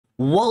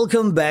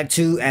Welcome back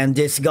to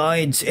Andy's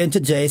Guides. In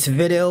today's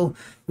video,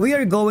 we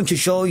are going to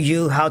show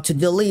you how to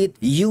delete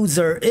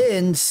user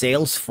in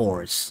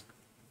Salesforce.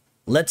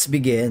 Let's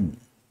begin.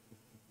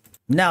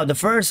 Now, the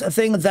first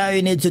thing that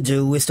you need to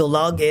do is to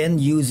log in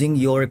using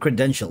your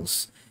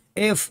credentials.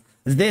 If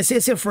this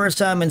is your first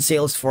time in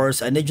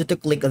Salesforce, I need you to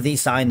click the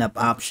sign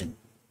up option.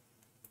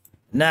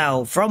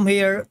 Now, from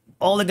here,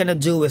 all you're gonna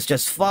do is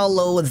just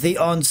follow the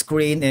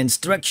on-screen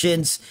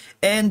instructions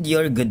and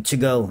you're good to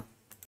go.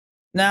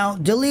 Now,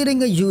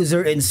 deleting a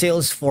user in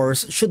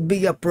Salesforce should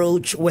be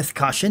approached with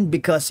caution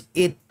because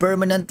it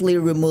permanently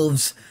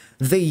removes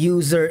the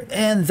user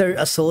and their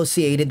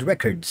associated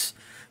records.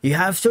 You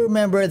have to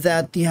remember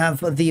that you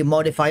have the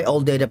modify all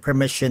data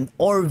permission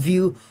or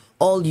view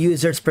all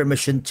users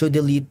permission to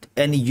delete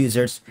any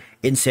users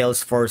in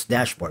Salesforce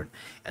dashboard.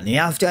 And you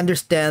have to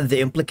understand the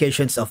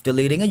implications of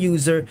deleting a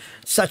user,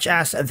 such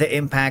as the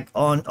impact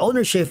on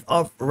ownership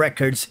of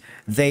records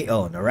they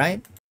own, all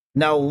right?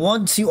 Now,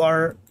 once you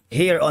are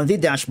here on the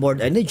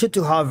dashboard, I need you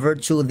to hover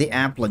to the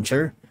app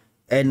launcher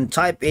and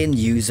type in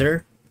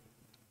user.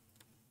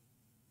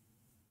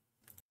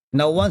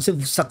 Now, once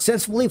you've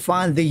successfully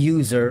found the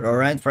user, all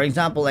right, for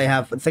example, I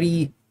have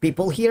 3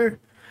 people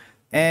here.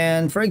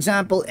 And for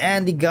example,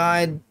 Andy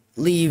Guide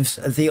leaves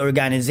the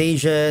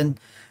organization.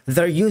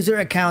 Their user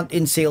account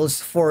in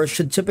Salesforce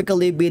should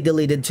typically be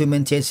deleted to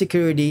maintain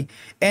security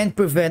and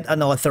prevent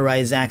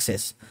unauthorized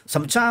access.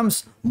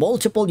 Sometimes,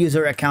 multiple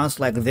user accounts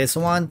like this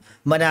one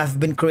might have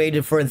been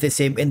created for the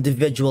same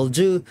individual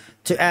due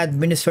to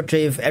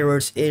administrative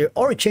errors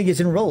or changes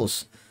in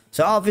roles.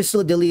 So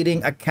obviously,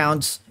 deleting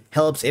accounts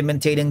helps in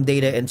maintaining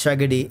data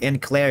integrity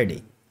and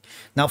clarity.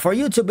 Now, for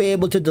you to be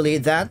able to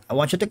delete that, I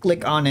want you to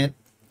click on it,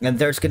 and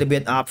there's going to be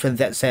an option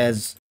that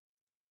says,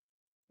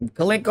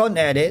 click on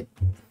edit.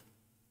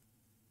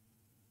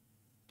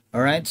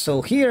 All right,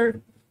 so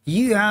here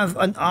you have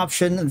an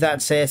option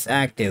that says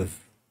active.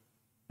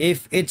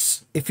 If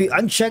you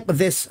uncheck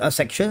this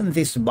section,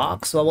 this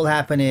box, what will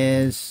happen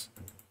is,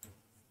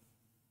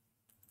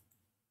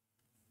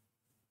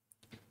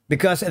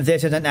 because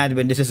this is an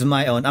admin, this is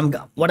my own.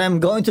 What I'm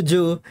going to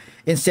do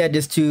instead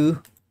is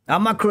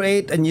I'm gonna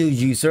create a new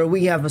user.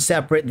 We have a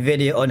separate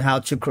video on how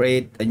to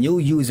create a new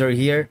user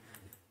here,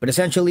 but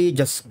essentially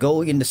just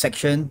go in the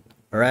section,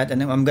 all right, and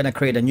then I'm gonna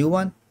create a new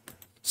one.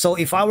 So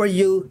if I were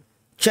you,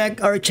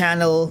 check our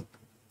channel,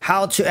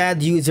 how to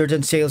add users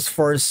in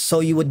Salesforce,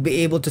 so you would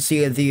be able to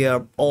see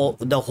the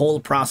whole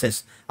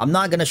process. I'm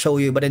not gonna show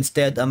you, but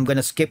instead I'm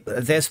gonna skip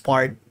this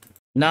part.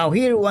 Now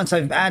here, once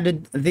I've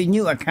added the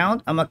new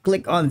account, I'm gonna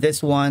click on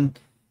this one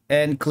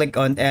and click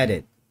on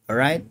edit. All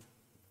right.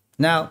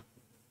 Now,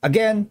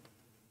 again,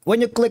 when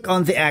you click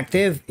on the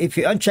active, if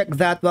you uncheck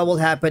that, what will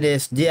happen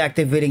is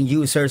deactivating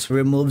users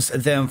removes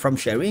them from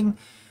sharing.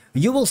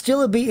 You will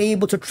still be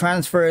able to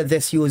transfer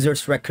this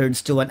user's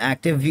records to an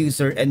active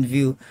user and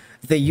view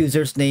the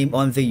user's name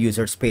on the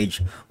user's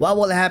page. What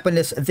will happen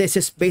is this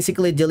is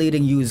basically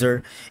deleting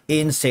user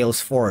in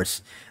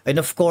Salesforce. And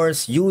of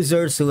course,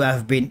 users who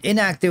have been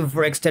inactive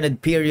for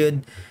extended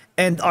period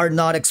and are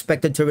not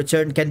expected to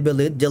return can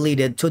be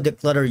deleted to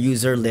declutter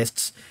user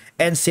lists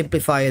and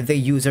simplify the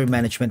user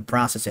management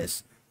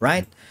processes,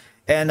 right?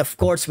 And of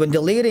course, when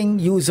deleting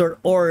user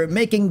or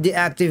making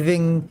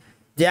deactivating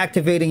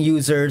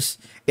users,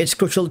 it's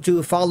crucial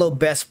to follow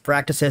best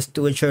practices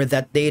to ensure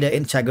that data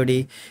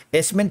integrity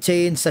is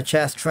maintained, such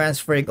as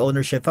transferring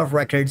ownership of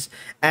records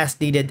as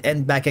needed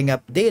and backing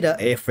up data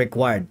if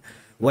required.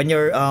 When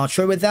you're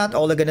sure with that,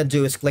 all you're going to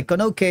do is click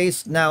on OK.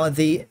 Now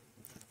the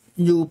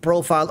new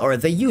profile or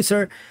the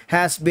user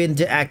has been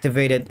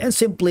deactivated and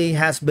simply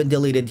has been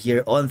deleted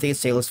here on the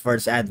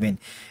Salesforce admin.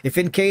 If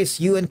in case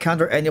you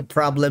encounter any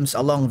problems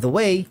along the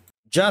way,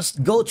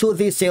 just go to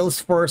the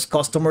Salesforce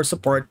Customer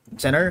Support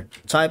Center,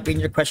 type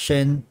in your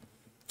question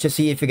to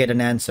see if you get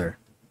an answer.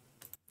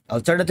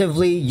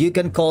 Alternatively, you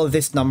can call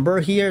this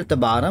number here at the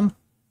bottom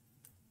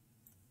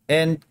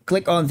and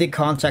click on the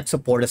contact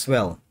support as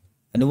well.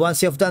 And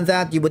once you've done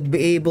that, you would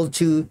be able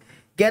to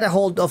get a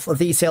hold of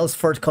the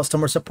Salesforce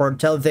Customer Support,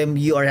 tell them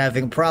you are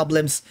having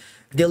problems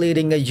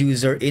deleting a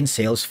user in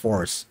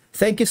Salesforce.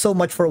 Thank you so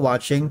much for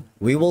watching.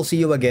 We will see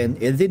you again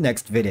in the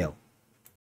next video.